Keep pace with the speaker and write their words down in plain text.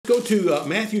go to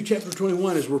Matthew chapter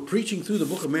 21 as we're preaching through the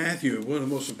book of Matthew, one of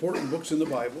the most important books in the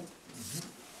Bible.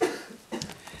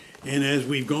 And as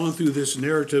we've gone through this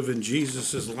narrative in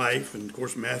Jesus' life, and of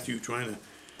course Matthew trying to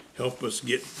help us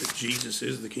get that Jesus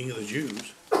is the King of the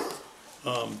Jews,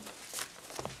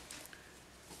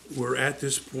 we're at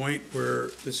this point where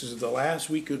this is the last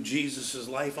week of Jesus'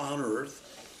 life on earth.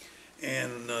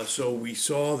 And so we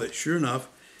saw that sure enough,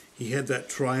 he had that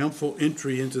triumphal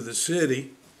entry into the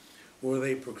city where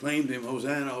they proclaimed him,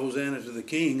 Hosanna, Hosanna to the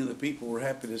King, and the people were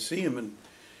happy to see him and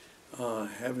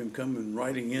have him come and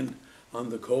riding in on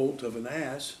the colt of an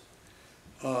ass.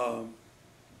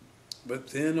 But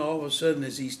then all of a sudden,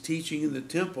 as he's teaching in the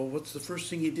temple, what's the first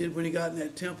thing he did when he got in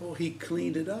that temple? He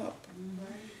cleaned it up.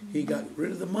 He got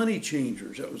rid of the money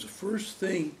changers. That was the first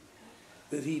thing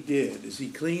that he did, is he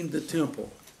cleaned the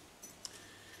temple.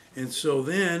 And so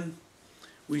then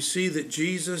we see that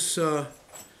Jesus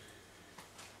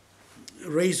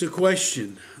raised a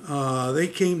question. They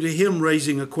came to him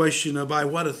raising a question of by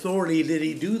what authority did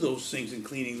he do those things in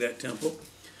cleaning that temple.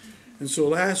 And so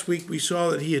last week we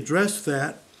saw that he addressed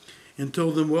that and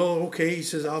told them, well, okay, he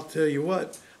says, I'll tell you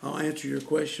what, I'll answer your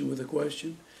question with a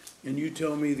question, and you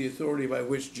tell me the authority by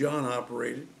which John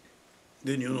operated.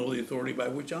 Then you'll know the authority by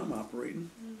which I'm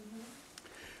operating.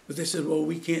 But they said, well,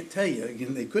 we can't tell you.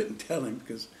 Again, they couldn't tell him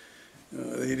because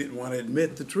they didn't want to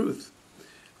admit the truth.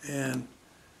 And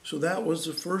so that was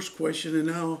the first question. And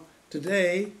now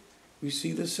today we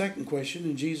see the second question,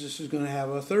 and Jesus is going to have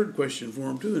a third question for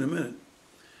them too in a minute.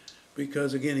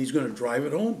 Because again, he's going to drive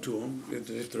it home to them.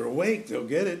 If they're awake, they'll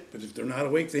get it. But if they're not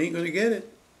awake, they ain't going to get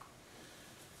it.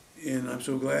 And I'm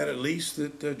so glad at least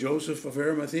that Joseph of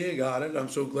Arimathea got it. I'm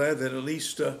so glad that at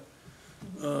least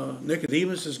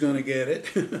Nicodemus is going to get it.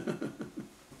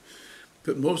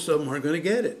 But most of them aren't going to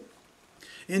get it.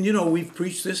 And you know, we've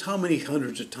preached this. How many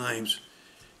hundreds of times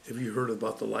have you heard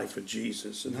about the life of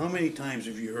Jesus? And how many times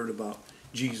have you heard about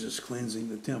Jesus cleansing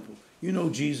the temple? You know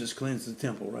Jesus cleansed the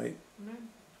temple, right?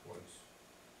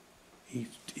 Twice.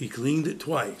 He cleaned it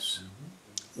twice.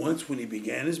 Once when he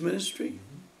began his ministry,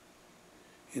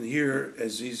 and here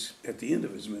as he's at the end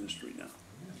of his ministry now,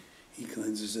 he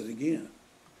cleanses it again.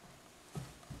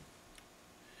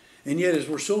 And yet as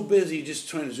we're so busy just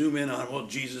trying to zoom in on, well,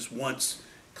 Jesus once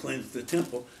cleansed the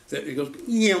temple, that it goes,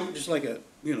 just like a,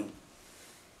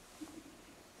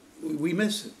 we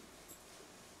miss it.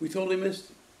 We totally missed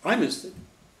it. I missed it.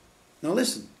 Now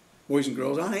listen, boys and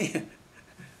girls, I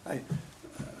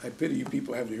pity you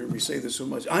people having to hear me say this so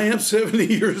much. I am 70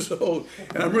 years old,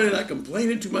 and I'm really not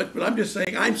complaining too much, but I'm just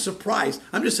saying I'm surprised.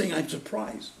 I'm just saying I'm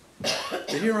surprised that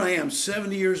here I am,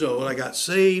 70 years old. I got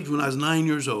saved when I was 9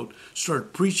 years old,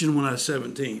 started preaching when I was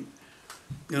 17,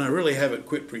 and I really haven't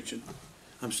quit preaching.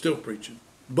 I'm still preaching.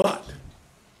 But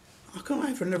how come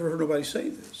I've never heard nobody say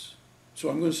this? So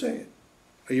I'm going to say it.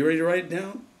 Are you ready to write it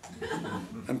down?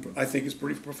 I think it's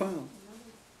pretty profound.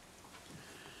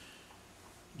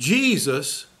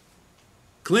 Jesus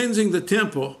cleansing the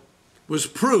temple was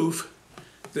proof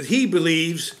that he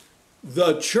believes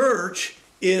the church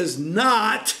is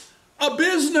not a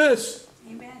business.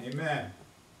 Amen. Amen.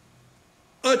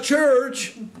 A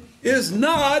church is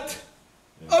not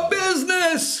a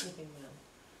business.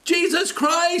 Jesus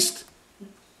Christ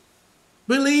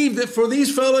believed that for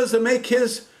these fellas to make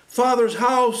his Father's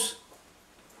house,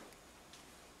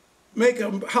 make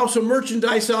a house of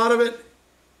merchandise out of it,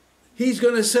 he's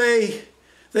going to say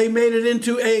they made it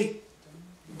into a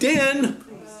den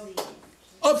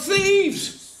of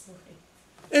thieves.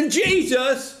 And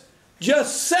Jesus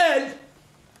just said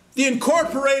the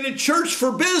Incorporated Church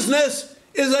for Business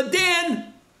is a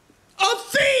den of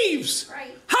thieves.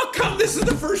 Right. How come this is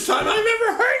the first time I've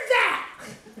ever heard that?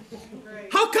 Right.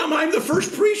 How come I'm the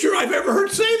first preacher I've ever heard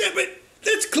say that? But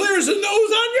that's clear as a nose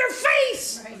on your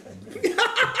face. Right.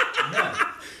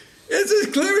 It's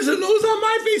as clear as a nose on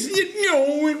my face.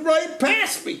 It went right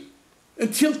past me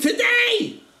until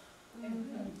today.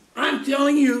 I'm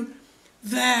telling you,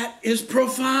 that is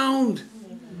profound.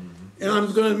 And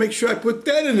I'm going to make sure I put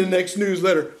that in the next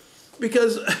newsletter.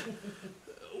 Because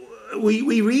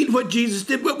we read what Jesus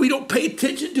did, but we don't pay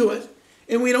attention to it.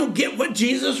 And we don't get what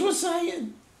Jesus was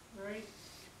saying. Right.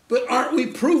 But aren't we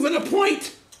proving a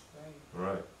point?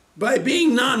 Right. By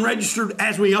being non-registered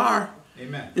as we are.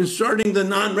 Amen. And starting the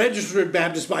non-registered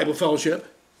Baptist Bible Fellowship.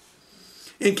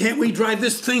 And can't we drive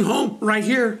this thing home right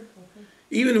here?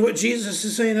 Even what Jesus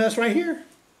is saying to us right here.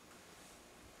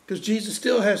 Because Jesus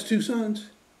still has two sons.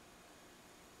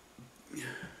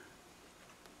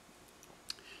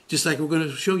 Just like we're going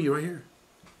to show you right here.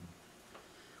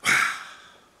 Wow.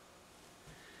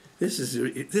 This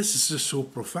is just so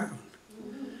profound.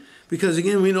 Because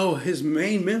again, we know his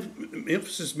main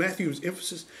emphasis, Matthew's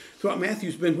emphasis throughout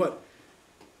Matthew's been what?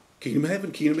 Kingdom of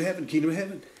heaven, kingdom of heaven, kingdom of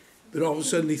heaven. But all of a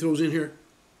sudden he throws in here,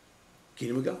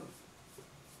 kingdom of God.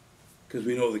 Because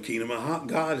we know the kingdom of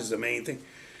God is the main thing.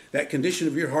 That condition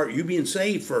of your heart, you being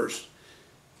saved first,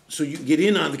 so you can get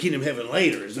in on the kingdom of heaven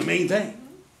later, is the main thing.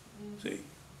 See?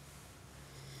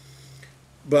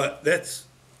 But that's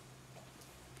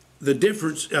the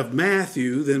difference of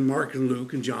Matthew than Mark and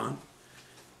Luke and John.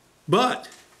 But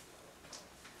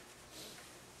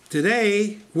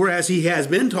today, whereas he has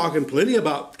been talking plenty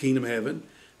about the kingdom of heaven,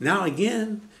 now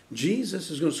again, Jesus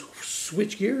is going to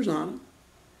switch gears on them.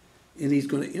 And he's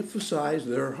going to emphasize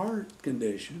their heart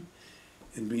condition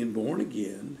and being born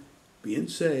again, being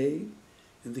saved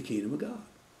in the kingdom of God.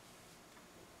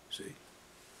 See?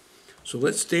 So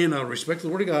let's stand out, respect the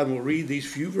word of God, and we'll read these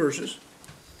few verses.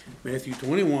 Matthew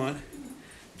 21,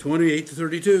 28 to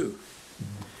 32.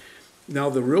 Now,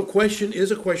 the real question is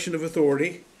a question of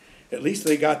authority. At least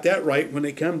they got that right when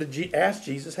they come to ask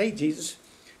Jesus, hey, Jesus,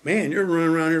 man, you're running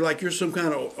around here like you're some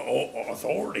kind of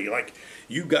authority, like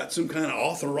you've got some kind of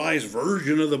authorized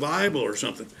version of the Bible or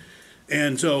something.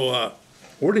 And so,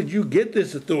 where did you get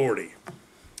this authority?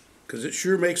 Because it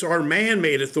sure makes our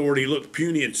man-made authority look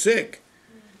puny and sick.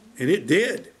 And it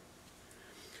did.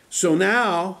 So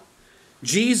now,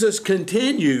 Jesus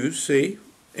continues, see,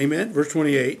 amen, verse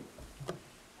 28.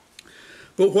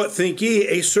 But what think ye?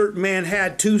 A certain man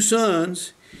had 2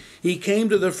 sons. He came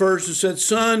to the first and said,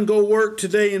 Son, go work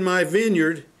today in my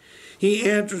vineyard. He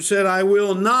answered and said, I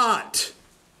will not.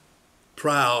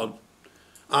 Proud,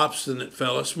 obstinate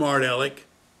fellow, smart aleck.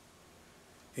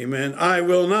 Amen. I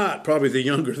will not. Probably the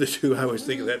younger of the two. I always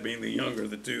think of that being the younger of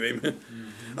the two. Amen.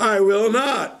 Mm-hmm. I will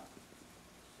not.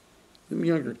 Them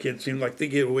younger kids seem like they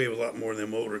get away with a lot more than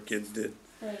them older kids did.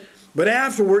 Right. But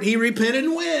afterward, he repented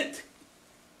and went.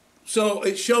 So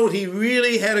it showed he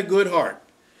really had a good heart.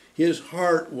 His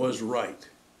heart was right.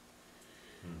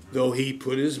 Mm-hmm. Though he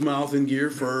put his mouth in gear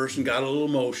first and got a little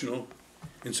emotional.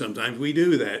 And sometimes we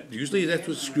do that. Usually that's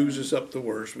what screws us up the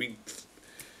worst.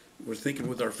 We're thinking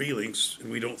with our feelings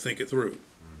and we don't think it through.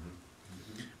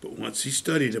 Mm-hmm. But once he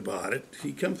studied about it,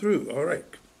 he come through. All right.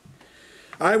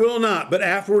 I will not. But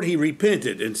afterward he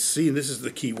repented. And see, this is the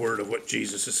key word of what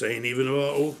Jesus is saying, even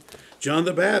about John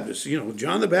the Baptist. You know,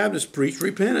 John the Baptist preached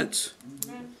repentance.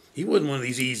 Mm-hmm. He wasn't one of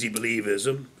these easy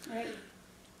believism. Right.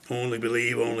 Only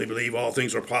believe, all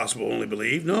things are possible, only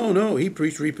believe. No, he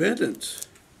preached repentance.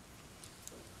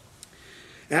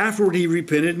 Afterward he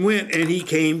repented and went, and he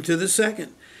came to the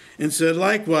second and said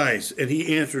likewise. And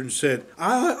he answered and said,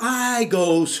 I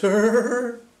go,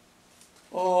 sir.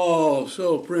 Oh,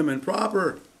 so prim and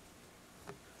proper.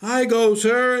 I go,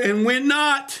 sir, and went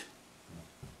not.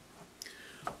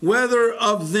 Whether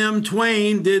of them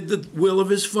twain did the will of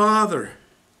his father?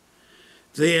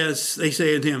 They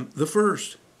say unto him, the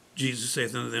first. Jesus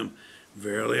saith unto them,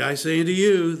 Verily I say unto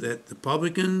you, that the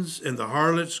publicans and the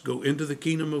harlots go into the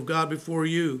kingdom of God before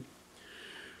you.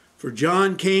 For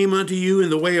John came unto you in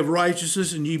the way of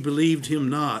righteousness, and ye believed him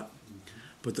not.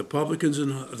 But the publicans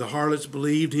and the harlots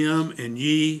believed him, and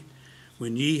ye,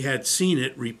 when ye had seen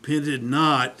it, repented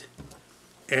not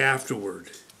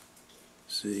afterward.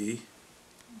 See?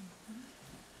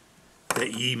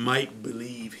 That ye might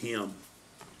believe him.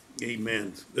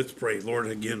 Amen. Let's pray. Lord,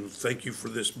 again, thank you for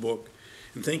this book.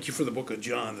 And thank you for the book of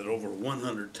John that over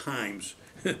 100 times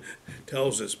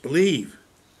tells us, believe.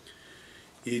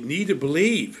 You need to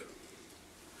believe.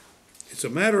 It's a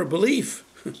matter of belief.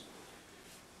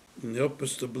 And help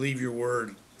us to believe your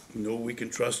word. Know we can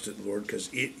trust it, Lord, because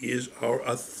it is our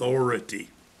authority.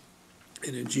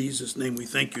 And in Jesus' name we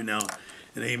thank you now.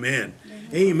 And amen.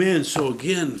 Amen. So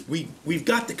again, we've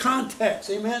got the context.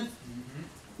 Amen.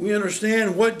 Mm-hmm. We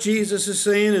understand what Jesus is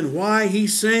saying and why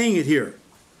he's saying it here.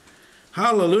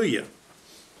 Hallelujah.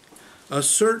 A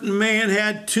certain man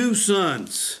had 2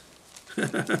 sons.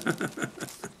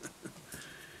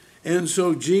 And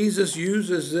so Jesus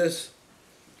uses this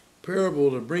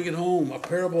parable to bring it home. A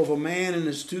parable of a man and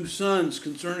his 2 sons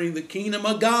concerning the kingdom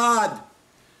of God.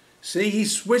 See, he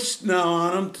switched now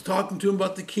on them to talking to him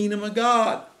about the kingdom of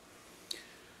God.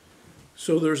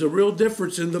 So there's a real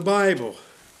difference in the Bible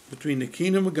between the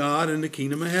kingdom of God and the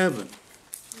kingdom of heaven.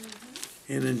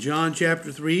 And in John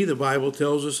chapter 3, the Bible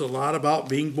tells us a lot about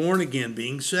being born again,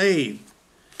 being saved,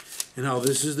 and how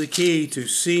this is the key to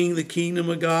seeing the kingdom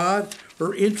of God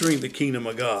or entering the kingdom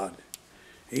of God.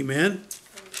 Amen?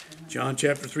 John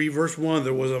chapter 3, verse 1,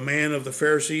 there was a man of the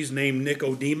Pharisees named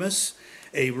Nicodemus,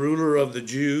 a ruler of the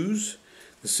Jews.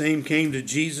 The same came to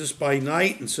Jesus by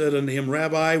night and said unto him,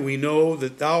 Rabbi, we know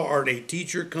that thou art a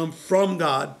teacher come from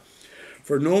God,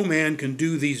 For no man can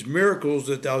do these miracles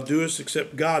that thou doest,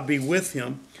 except God be with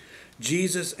him.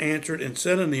 Jesus answered and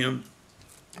said unto him,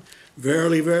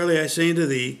 Verily, verily, I say unto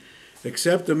thee,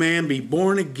 except a man be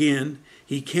born again,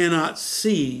 he cannot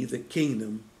see the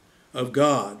kingdom of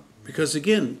God. Because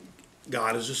again,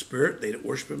 God is a spirit. They that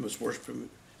worship him must worship him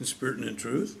in spirit and in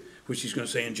truth, which he's going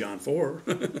to say in John 4.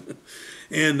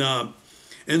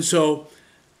 And so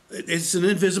it's an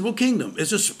invisible kingdom.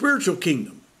 It's a spiritual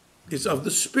kingdom. It's of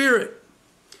the spirit.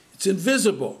 It's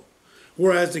invisible.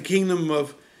 Whereas the kingdom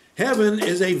of heaven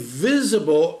is a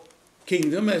visible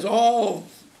kingdom, as all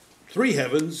three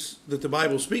heavens that the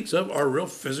Bible speaks of are real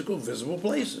physical, visible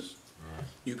places.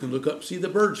 You can look up, see the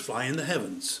birds fly in the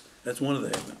heavens. That's one of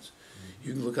the heavens.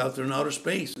 You can look out there in outer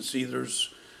space and see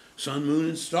there's sun, moon,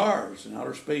 and stars in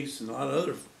outer space, and a lot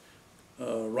of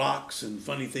other rocks and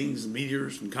funny things, and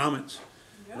meteors and comets,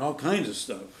 and all kinds of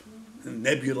stuff, and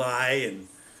nebulae and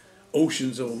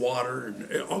oceans of water,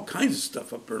 and all kinds of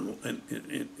stuff up there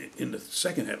in the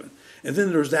second heaven. And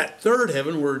then there's that third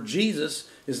heaven where Jesus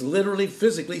is literally,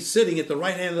 physically sitting at the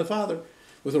right hand of the Father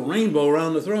with a rainbow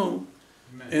around the throne.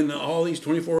 Amen. And all these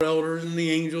 24 elders and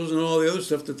the angels and all the other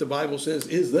stuff that the Bible says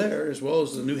is there, as well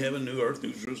as the new heaven, new earth,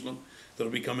 new Jerusalem that'll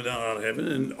be coming down out of heaven,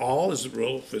 and all is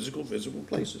real physical, visible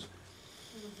places.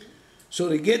 So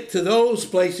to get to those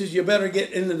places, you better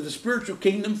get into the spiritual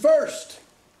kingdom first.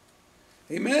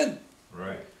 Amen?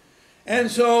 Right.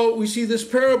 And so we see this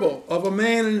parable of a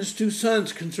man and his two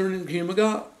sons concerning the kingdom of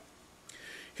God.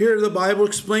 Here the Bible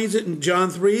explains it in John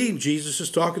 3. Jesus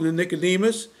is talking to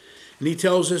Nicodemus, and he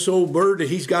tells this old bird that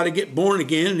he's got to get born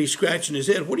again, and he's scratching his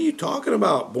head. What are you talking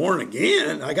about? Born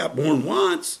again? I got born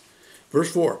once.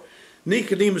 Verse 4.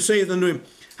 Nicodemus saith unto him,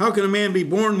 How can a man be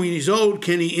born when he's old?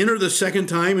 Can he enter the second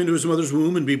time into his mother's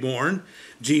womb and be born?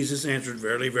 Jesus answered,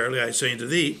 Verily, verily, I say unto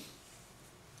thee,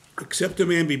 except a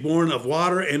man be born of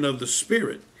water and of the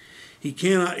Spirit, he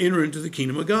cannot enter into the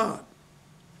kingdom of God.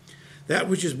 That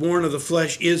which is born of the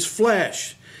flesh is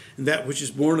flesh, and that which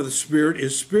is born of the Spirit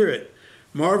is spirit.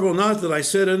 Marvel not that I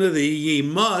said unto thee, ye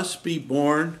must be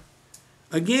born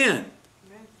again.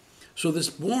 Amen. So this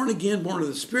born again, born of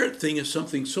the Spirit thing is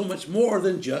something so much more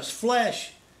than just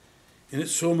flesh. And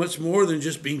it's so much more than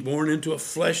just being born into a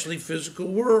fleshly, physical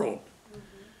world.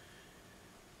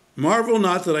 Marvel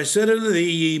not that I said unto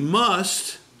thee, ye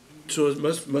must, so it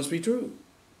must be true.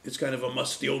 It's kind of a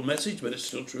musty old message, but it's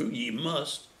still true. Ye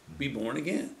must be born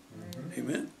again.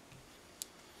 Amen.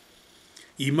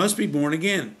 Ye must be born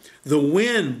again. The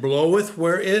wind bloweth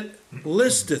where it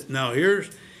listeth. Now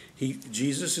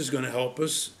Jesus is going to help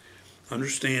us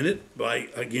understand it by,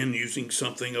 again, using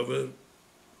something of a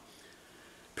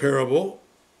parable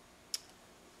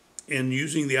and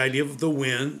using the idea of the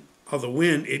wind.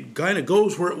 It kind of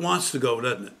goes where it wants to go,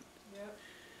 doesn't it? Yep.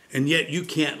 And yet you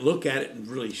can't look at it and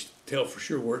really tell for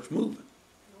sure where it's moving.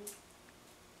 Nope.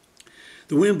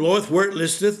 The wind bloweth where it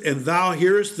listeth, and thou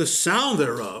hearest the sound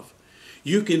thereof.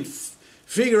 You can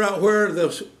figure out where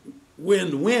the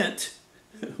wind went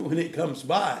when it comes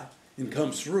by and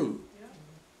comes through. Yep.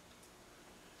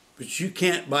 But you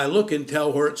can't, by looking,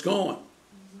 tell where it's going.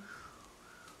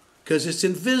 Because it's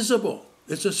invisible.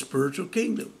 It's a spiritual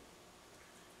kingdom.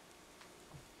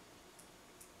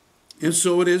 And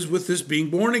so it is with this being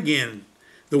born again.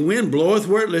 The wind bloweth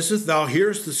where it listeth, thou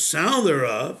hearest the sound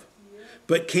thereof,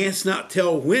 but canst not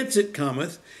tell whence it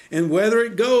cometh, and whither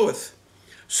it goeth.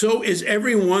 So is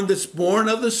everyone that's born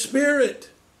of the Spirit.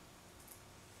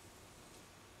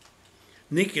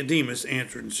 Nicodemus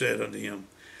answered and said unto him,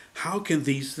 How can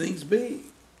these things be?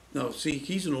 Now, see,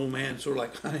 he's an old man, sort of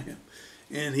like I am.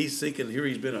 And he's thinking, here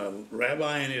he's been a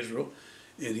rabbi in Israel,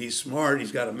 and he's smart,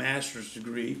 he's got a master's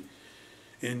degree.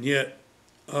 And yet,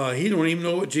 he don't even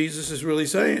know what Jesus is really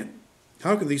saying.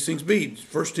 How can these things be?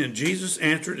 Verse 10, Jesus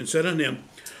answered and said unto him,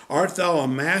 Art thou a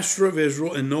master of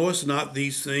Israel, and knowest not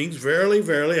these things? Verily,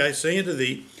 verily, I say unto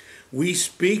thee, we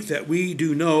speak that we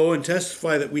do know, and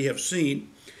testify that we have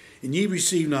seen, and ye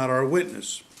receive not our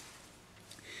witness.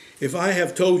 If I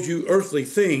have told you earthly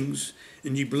things,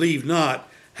 and ye believe not,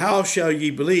 how shall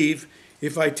ye believe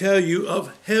if I tell you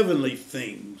of heavenly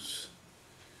things?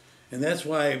 And that's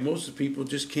why most of the people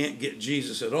just can't get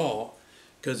Jesus at all,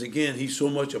 because again, he's so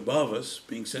much above us,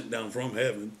 being sent down from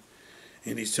heaven,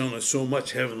 and he's telling us so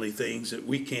much heavenly things that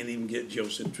we can't even get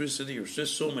geocentricity, or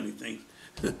just so many things.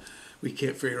 We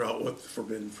can't figure out what the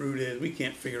forbidden fruit is. We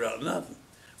can't figure out nothing.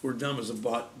 We're dumb as a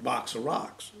box of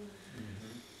rocks.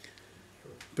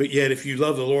 But yet, if you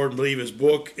love the Lord and believe his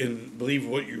book and believe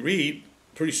what you read,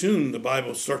 pretty soon the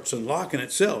Bible starts unlocking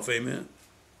itself. Amen.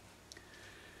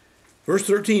 Verse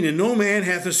 13, And no man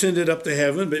hath ascended up to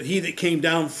heaven, but he that came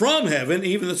down from heaven,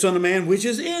 even the Son of Man which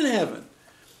is in heaven.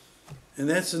 And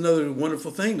that's another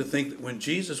wonderful thing to think that when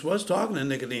Jesus was talking to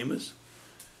Nicodemus,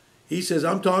 he says,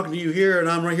 I'm talking to you here and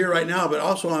I'm right here right now, but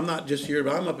also I'm not just here,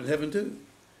 but I'm up in heaven too.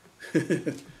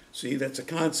 See, that's a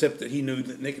concept that he knew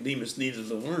that Nicodemus needed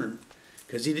to learn,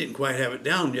 because he didn't quite have it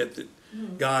down yet that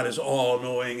God is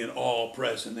all-knowing and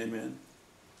all-present. Amen.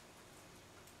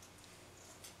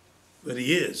 But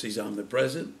he is. He's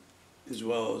omnipresent as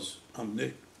well as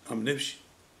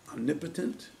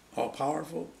omnipotent,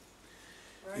 all-powerful,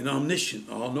 and omniscient,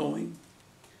 all-knowing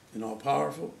and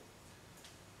all-powerful.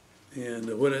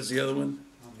 And what is the other one?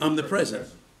 Omnipresent.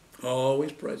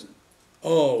 Always present.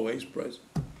 Always present.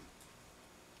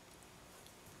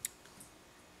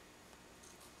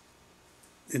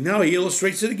 And now he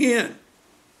illustrates it again.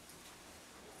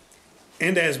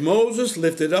 And as Moses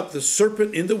lifted up the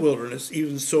serpent in the wilderness,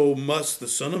 even so must the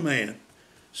Son of Man,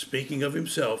 speaking of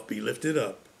himself, be lifted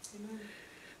up. Amen.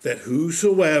 That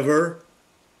whosoever,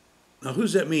 now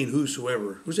who's that mean,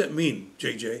 whosoever? Who's that mean,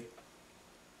 JJ?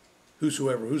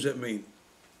 Whosoever, who's that mean?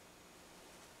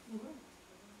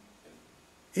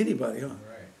 Anybody, huh?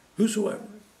 Right. Whosoever.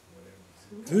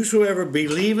 Whosoever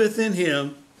believeth in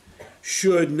him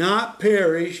should not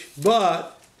perish,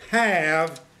 but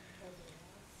have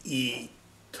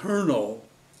eternal.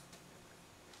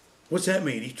 What's that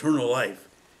mean? Eternal life.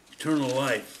 Eternal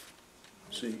life.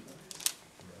 See?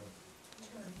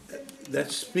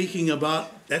 That's speaking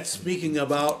about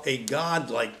a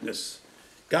God-likeness.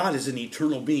 God is an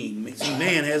eternal being. See,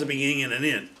 man has a beginning and an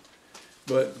end.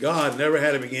 But God never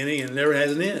had a beginning and never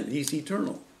has an end. He's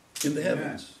eternal in the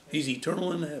heavens. He's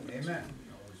eternal in the heavens. Amen.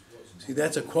 See,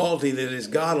 that's a quality that is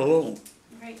God alone.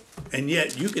 Right. And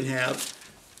yet you can have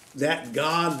that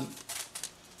godness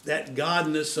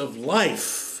of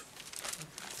life.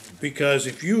 Because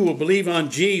if you will believe on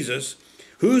Jesus,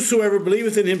 whosoever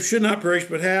believeth in him should not perish,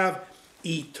 but have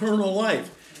eternal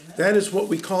life. That is what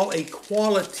we call a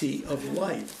quality of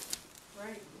life.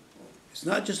 Right. It's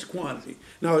not just a quantity.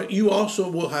 Now, you also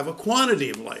will have a quantity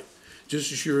of life,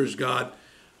 just as sure as God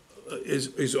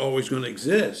is always going to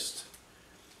exist.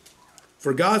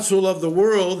 For God so loved the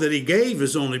world that he gave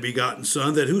his only begotten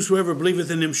Son, that whosoever believeth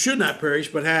in him should not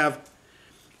perish, but have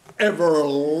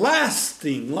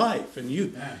everlasting life. And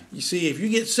you see, if you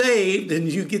get saved and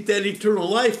you get that eternal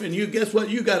life, and you guess what?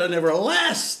 You got an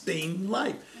everlasting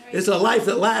life. Right. It's a life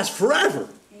that lasts forever.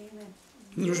 Amen.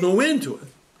 There's no end to it.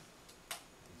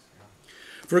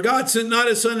 For God sent not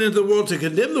his Son into the world to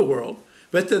condemn the world,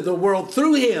 but that the world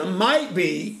through him might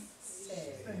be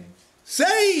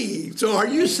saved. So are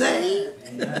you saved?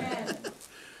 Amen.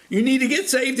 You need to get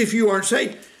saved if you aren't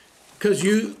saved, because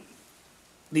you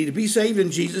need to be saved,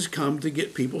 and Jesus come to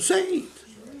get people saved.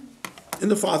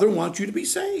 And the Father wants you to be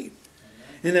saved.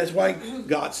 And that's why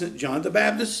God sent John the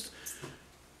Baptist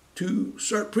to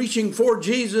start preaching for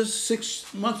Jesus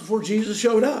 6 months before Jesus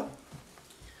showed up.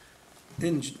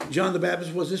 And John the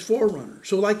Baptist was his forerunner.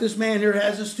 So like this man here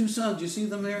has his two sons. You see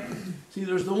them there? See,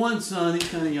 there's the one son. He's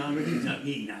kind of younger.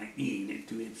 He ain't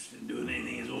too interested in doing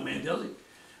anything his old man tells him.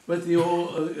 But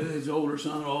his older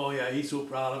son, oh yeah, he's so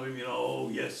proud of him. You know, oh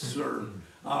yes sir,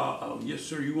 yes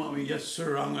sir, you want me? Yes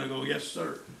sir, I'm going to go. Yes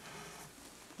sir.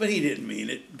 But he didn't mean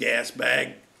it. Gas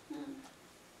bag.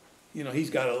 You know,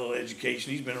 he's got a little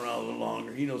education. He's been around a little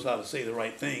longer. He knows how to say the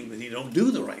right thing, but he don't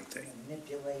do the right thing.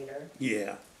 Manipulator.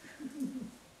 Yeah.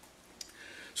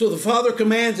 So the father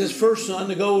commands his first son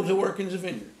to go to work in his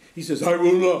vineyard. He says, I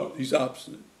will not. He's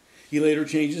obstinate. He later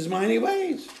changes his mind. He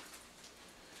ways.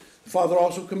 The father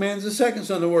also commands the second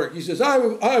son to work. He says, I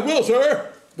will,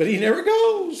 sir. But he never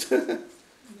goes.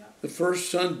 The first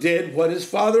son did what his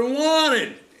father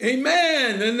wanted.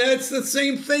 Amen. And that's the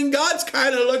same thing. God's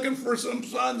kind of looking for some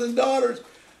sons and daughters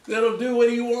that'll do what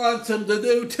he wants them to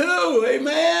do too.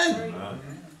 Amen.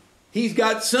 He's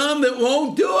got some that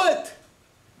won't do it.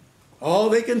 Oh,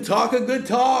 they can talk a good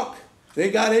talk.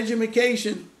 They got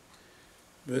education.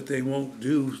 But they won't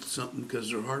do something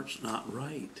because their heart's not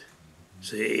right.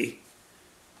 See?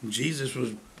 Jesus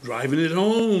was driving it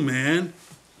home, man.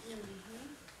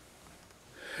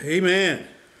 Amen.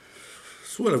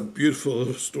 So what a beautiful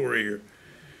little story here.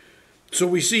 So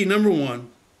we see, number one,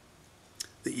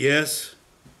 that yes,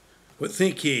 what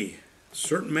think ye? A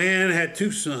certain man had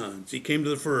two sons. He came to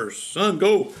the first. Son,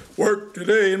 go work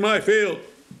today in my field,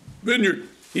 vineyard.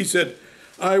 He said,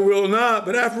 I will not.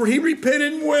 But after he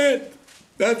repented and went.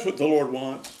 That's what the Lord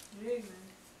wants. Amen.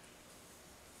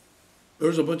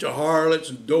 There's a bunch of harlots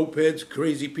and dopeheads,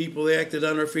 crazy people. They acted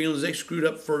on their feelings. They screwed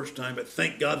up first time. But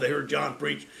thank God they heard John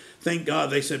preach. Thank God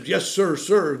they said, yes, sir,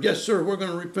 sir. Yes, sir, we're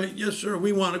going to repent. Yes, sir,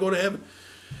 we want to go to heaven.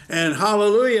 And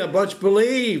hallelujah, a bunch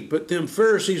believed. But them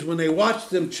Pharisees, when they watched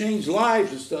them change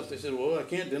lives and stuff, they said, well, I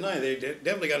can't deny they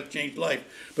definitely got to change life.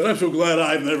 But I'm so glad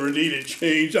I've never needed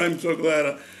change. I'm so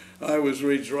glad I was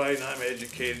raised right and I'm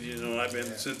educated. You know, I've been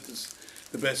sent to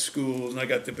the best schools and I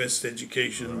got the best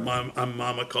education. I'm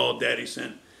mama called, daddy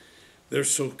sent. They're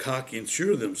so cocky and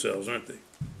sure of themselves, aren't they?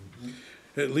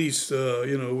 At least,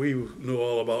 you know, we know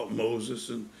all about Moses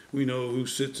and we know who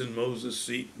sits in Moses'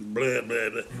 seat and blah, blah,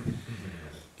 blah.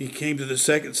 He came to the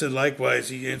second, said likewise.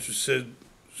 He answered, said,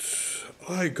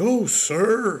 I go,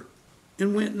 sir,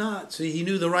 and went not. See, he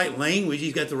knew the right language.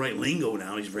 He's got the right lingo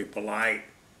now. He's very polite.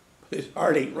 But his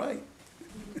heart ain't right.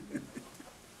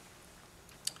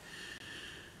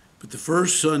 But the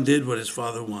first son did what his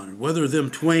father wanted. Whether them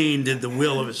twain did the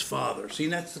will of his father. See,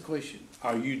 that's the question.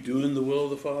 Are you doing the will of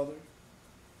the Father?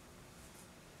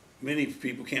 Many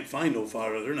people can't find no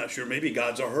Father. They're not sure. Maybe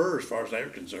God's or her as far as they're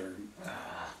concerned.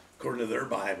 According to their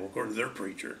Bible, according to their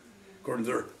preacher, according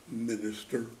to their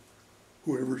minister,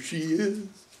 whoever she is.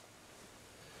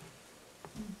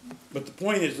 But the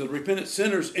point is, the repentant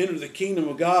sinners enter the kingdom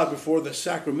of God before the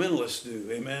sacramentalists do.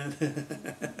 Amen?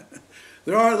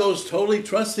 There are those totally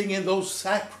trusting in those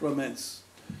sacraments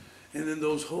and in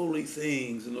those holy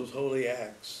things and those holy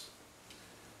acts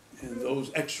and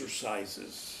those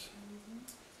exercises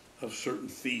of certain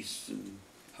feasts and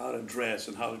how to dress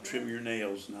and how to trim your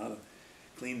nails and how to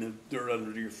clean the dirt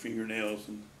under your fingernails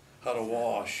and how to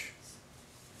wash.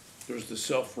 There's the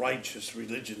self-righteous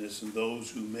religionists and those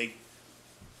who make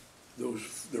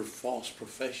their false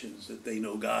professions that they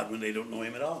know God when they don't know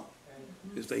Him at all.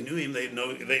 If they knew Him, they'd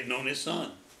known His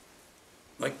Son.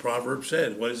 Like Proverbs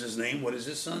said, what is His name? What is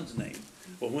His Son's name?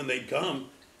 Well, when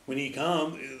He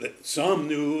come, some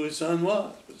knew who His Son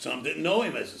was, but some didn't know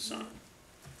Him as His Son.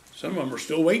 Some of them are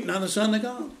still waiting on the Son to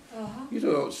come. You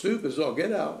know, stoop is all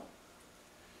get out.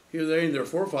 Here they and their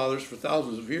forefathers for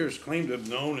thousands of years claimed to have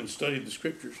known and studied the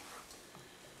Scriptures.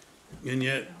 And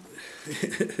yet,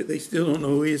 they still don't know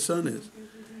who His Son is.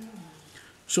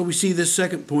 So we see this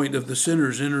second point of the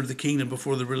sinners enter the kingdom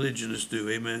before the religionists do.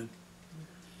 Amen.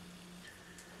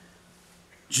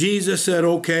 Jesus said,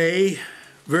 okay,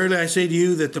 verily I say to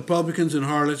you that the publicans and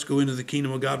harlots go into the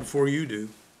kingdom of God before you do.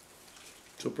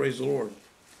 So praise the Lord.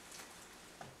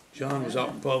 John was out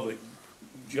in public.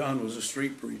 John was a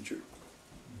street preacher.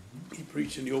 He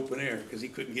preached in the open air because he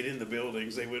couldn't get in the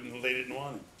buildings. They didn't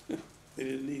want him. They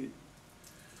didn't need it.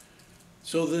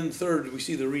 So then third, we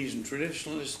see the reason.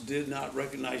 Traditionalists did not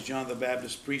recognize John the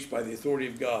Baptist preached by the authority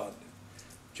of God.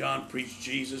 John preached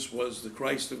Jesus was the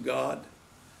Christ of God.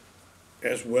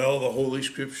 As well, the Holy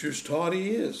Scriptures taught He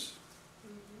is.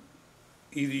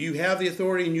 Either you have the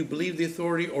authority and you believe the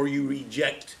authority, or you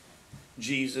reject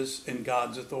Jesus and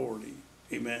God's authority.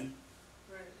 Amen?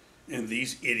 Right. And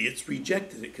these idiots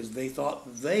rejected it because they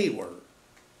thought they were.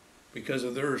 Because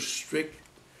of their strict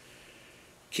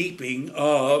keeping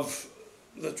of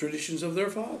the traditions of their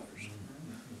fathers.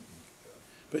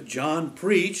 But John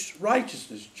preached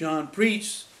righteousness. John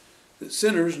preached that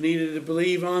sinners needed to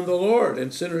believe on the Lord.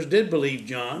 And sinners did believe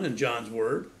John and John's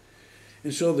word.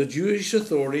 And so the Jewish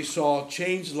authorities saw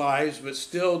changed lives, but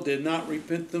still did not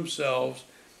repent themselves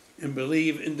and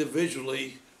believe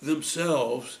individually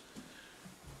themselves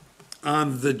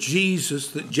on the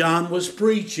Jesus that John was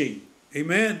preaching.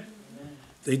 Amen?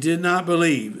 They did not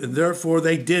believe, and therefore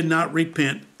they did not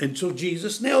repent. And so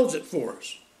Jesus nails it for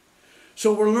us.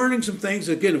 So we're learning some things.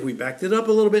 Again, if we backed it up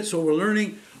a little bit, so we're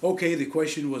learning, okay, the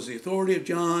question was the authority of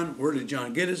John. Where did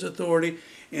John get his authority?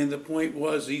 And the point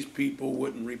was these people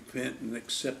wouldn't repent and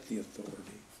accept the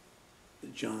authority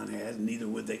that John had. And neither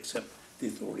would they accept the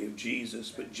authority of Jesus,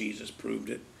 but Jesus proved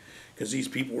it. Because these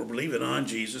people were believing on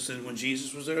Jesus, and when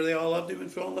Jesus was there, they all loved Him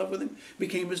and fell in love with Him,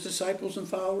 became His disciples and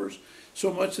followers,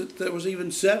 so much that there was even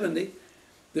 70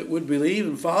 that would believe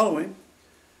and follow Him.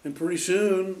 And pretty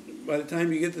soon, by the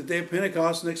time you get to the day of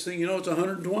Pentecost, next thing you know, it's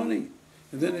 120.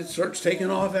 And then it starts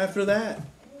taking off after that.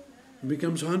 It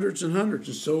becomes hundreds and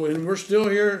hundreds. And we're still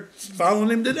here following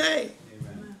Him today.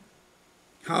 Amen.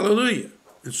 Hallelujah.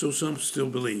 And so some still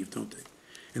believe, don't they?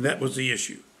 And that was the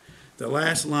issue. The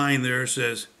last line there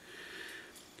says,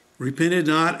 repented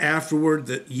not afterward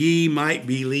that ye might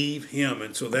believe Him.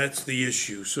 And so that's the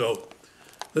issue. So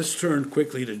let's turn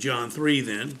quickly to John 3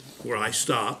 then, where I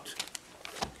stopped.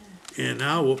 And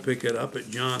now we'll pick it up at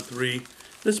John 3.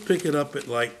 Let's pick it up at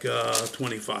like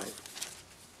 25.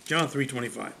 John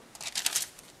 3:25.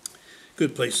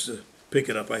 Good place to pick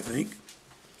it up, I think.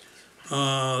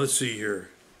 Let's see here.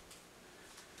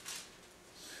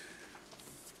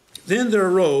 Then there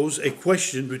arose a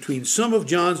question between some of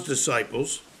John's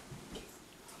disciples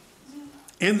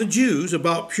and the Jews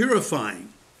about purifying.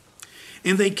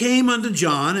 And they came unto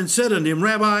John and said unto him,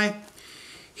 Rabbi,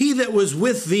 he that was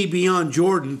with thee beyond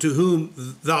Jordan, to whom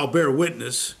thou bear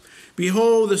witness,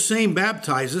 behold, the same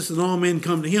baptizeth, and all men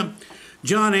come to him.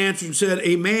 John answered and said,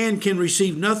 A man can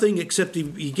receive nothing except he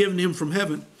be given him from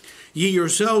heaven. Ye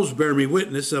yourselves bear me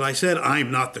witness that I said, I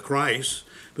am not the Christ,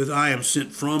 but I am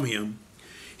sent from him.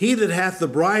 He that hath the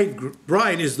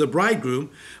bride is the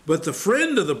bridegroom, but the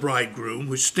friend of the bridegroom,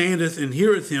 which standeth and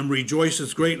heareth him,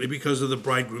 rejoiceth greatly because of the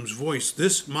bridegroom's voice.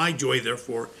 This my joy,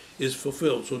 therefore, is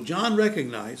fulfilled. So John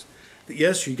recognized that,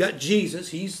 yes, you got Jesus.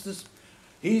 He's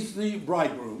the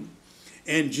bridegroom.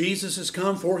 And Jesus has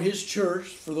come for his church,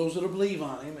 for those that believe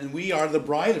on him. And we are the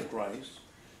bride of Christ.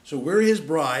 So we're his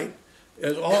bride,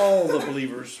 as all the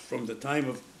believers from the time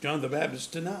of John the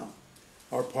Baptist to now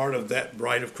are part of that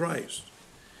bride of Christ.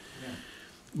 Yeah.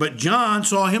 But John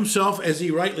saw himself, as he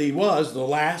rightly was, the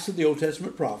last of the Old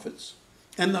Testament prophets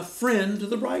and the friend to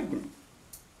the bridegroom.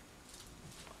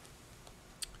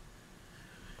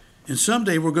 And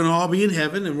someday we're going to all be in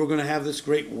heaven, and we're going to have this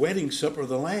great wedding supper of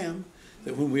the Lamb,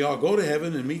 that when we all go to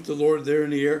heaven and meet the Lord there in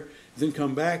the air, then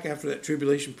come back after that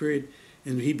tribulation period,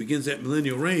 and he begins that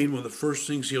millennial reign, one of the first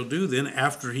things he'll do then,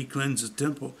 after he cleanses the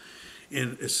temple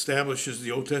and establishes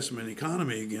the Old Testament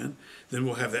economy again, then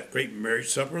we'll have that great marriage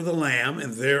supper of the Lamb,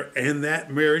 and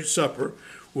that marriage supper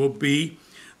will be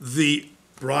the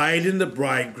bride and the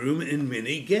bridegroom and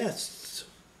many guests.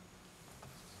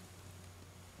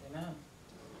 Amen.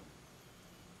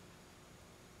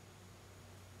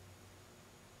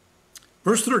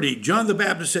 Verse 30, John the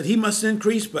Baptist said, he must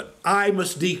increase, but I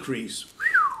must decrease.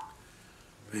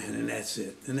 Whew. Man, and that's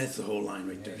it. And that's the whole line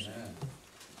right there.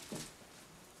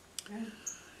 Amen.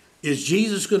 Is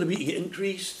Jesus going to be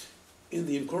increased in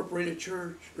the incorporated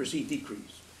church, or is he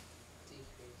decreased?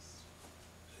 Decreased.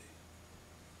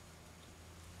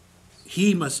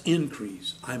 He must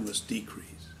increase, I must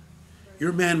decrease.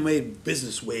 Your man-made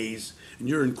business ways, and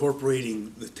you're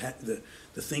incorporating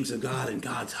the things of God in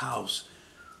God's house.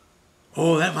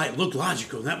 Oh, that might look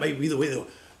logical. That might be the way the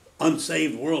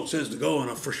unsaved world says to go,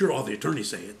 and for sure all the attorneys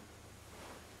say it.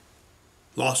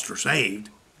 Lost or saved.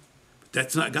 But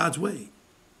that's not God's way.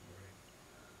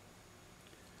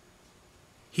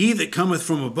 He that cometh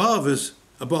from above is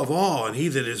above all, and he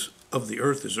that is of the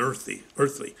earth is earthly,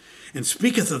 and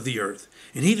speaketh of the earth.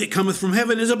 And he that cometh from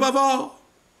heaven is above all.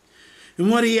 And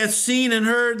what he hath seen and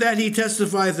heard, that he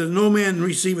testifieth, that no man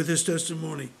receiveth his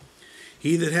testimony.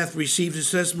 He that hath received his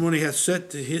testimony hath set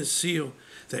to his seal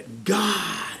that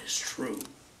God is true.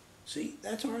 See,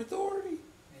 that's our authority.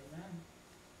 Amen.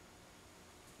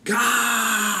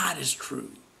 God is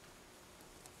true.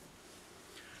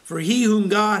 For he whom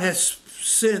God hath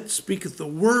sent speaketh the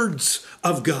words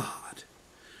of God.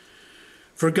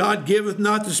 For God giveth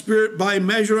not the Spirit by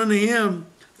measure unto him.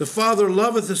 The Father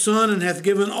loveth the Son, and hath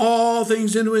given all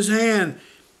things into his hand.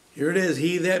 Here it is,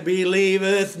 he that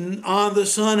believeth on the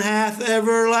Son hath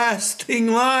everlasting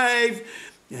life,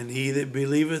 and he that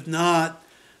believeth not,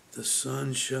 the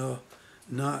Son shall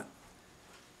not.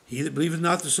 He that believeth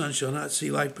not the Son shall not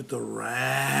see life, but the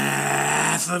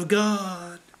wrath of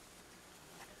God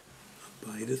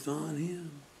abideth on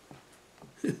him.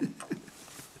 Isn't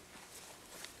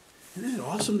that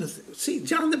awesome to see?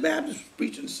 John the Baptist was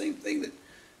preaching the same thing that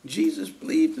Jesus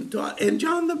believed and taught, and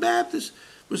John the Baptist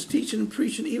was teaching and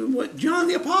preaching even what John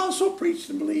the Apostle preached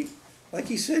and believed, like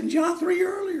he said in John 3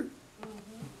 earlier.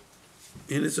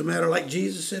 Mm-hmm. And it's a matter like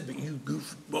Jesus said, but you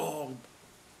goofball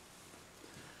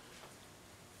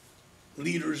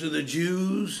leaders of the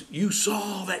Jews, you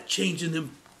saw that change in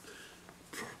them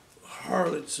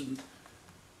harlots and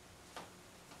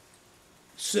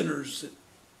sinners that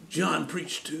John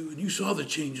preached to, and you saw the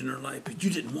change in their life, but you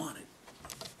didn't want it.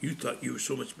 You thought you were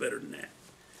so much better than that.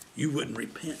 You wouldn't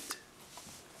repent.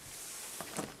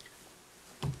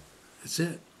 That's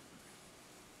it.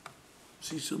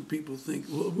 See, some people think,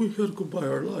 well, we got to go by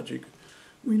our logic.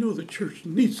 We know the church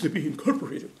needs to be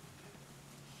incorporated.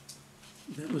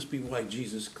 That must be why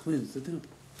Jesus cleansed the temple.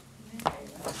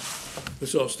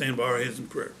 Let's all stand by our heads in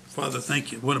prayer. Father,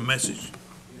 thank you. What a message.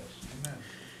 Yes.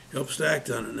 Help us to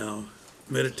act on it now.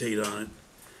 Meditate on it.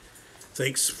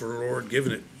 Thanks for the Lord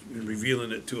giving it and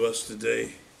revealing it to us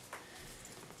today.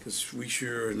 Because we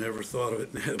sure never thought of it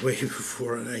in that way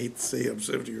before. And I hate to say I'm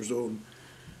 70 years old and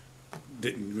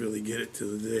didn't really get it to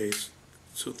the day.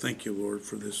 So thank you, Lord,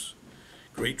 for this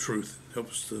great truth.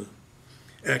 Help us to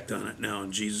act on it now.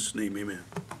 In Jesus' name, amen.